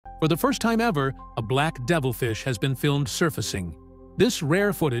For the first time ever, a black devilfish has been filmed surfacing. This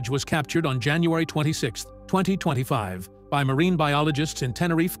rare footage was captured on January 26, 2025, by marine biologists in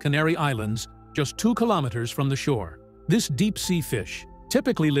Tenerife, Canary Islands, just 2 kilometers from the shore. This deep-sea fish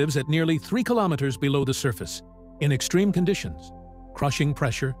typically lives at nearly 3 kilometers below the surface, in extreme conditions, crushing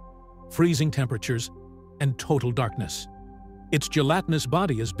pressure, freezing temperatures, and total darkness. Its gelatinous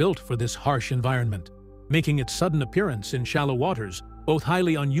body is built for this harsh environment, making its sudden appearance in shallow waters both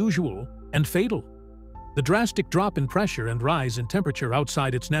highly unusual and fatal. The drastic drop in pressure and rise in temperature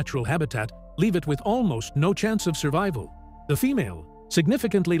outside its natural habitat leave it with almost no chance of survival. The female,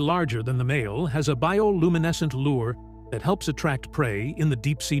 significantly larger than the male, has a bioluminescent lure that helps attract prey in the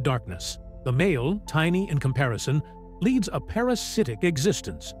deep-sea darkness. The male, tiny in comparison, leads a parasitic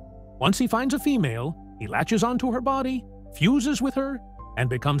existence. Once he finds a female, he latches onto her body, fuses with her, and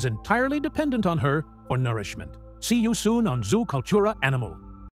becomes entirely dependent on her for nourishment. See you soon on Zoo Cultura Animal.